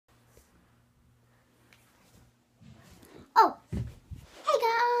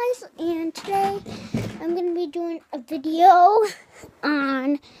and today I'm going to be doing a video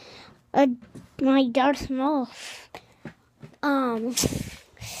on my Darth Maul. I'm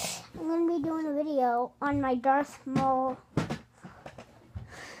going to be doing a video on my Darth Maul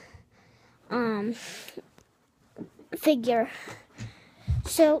figure.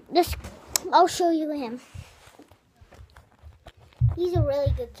 So I'll show you him. He's a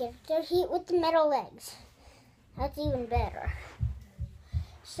really good character. With the metal legs. That's even better.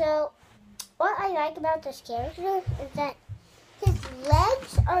 So, what I like about this character is that his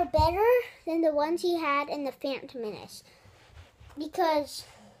legs are better than the ones he had in the Phantom Menace. Because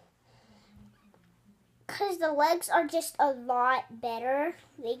the legs are just a lot better.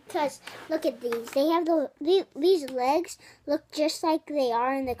 Because, look at these. They have these legs look just like they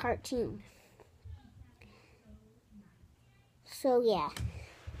are in the cartoon. So, yeah.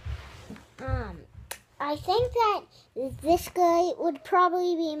 I think that this guy would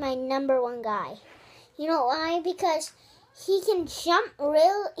probably be my #1 guy. You know why? Because he can jump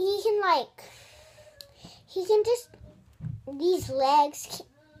these legs.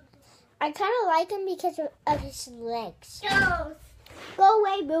 I kind of like him because of his legs. Go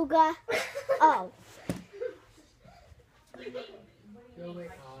away, Booga. Oh. Go away,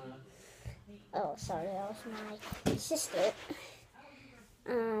 Anna. Oh, sorry, that was my sister.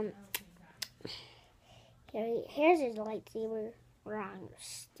 Here's his lightsaber. Wrong,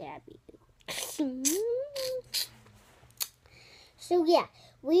 stab you. So yeah,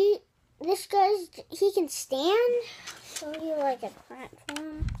 this guy's, he can stand. Show you like a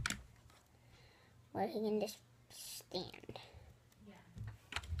platform where he can just stand.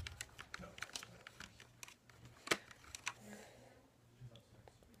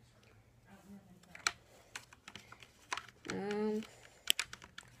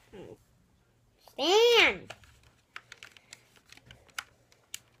 Stand!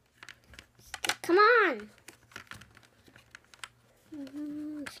 Come on!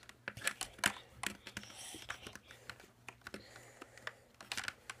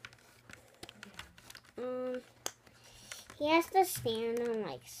 He has to stand on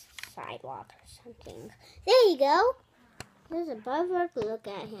like sidewalk or something. There you go! There's a buffer. Look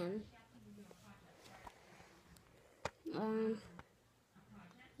at him.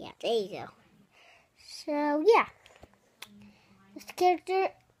 Yeah, there you go. So, yeah.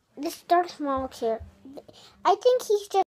 This Darth Maul character, I think he's just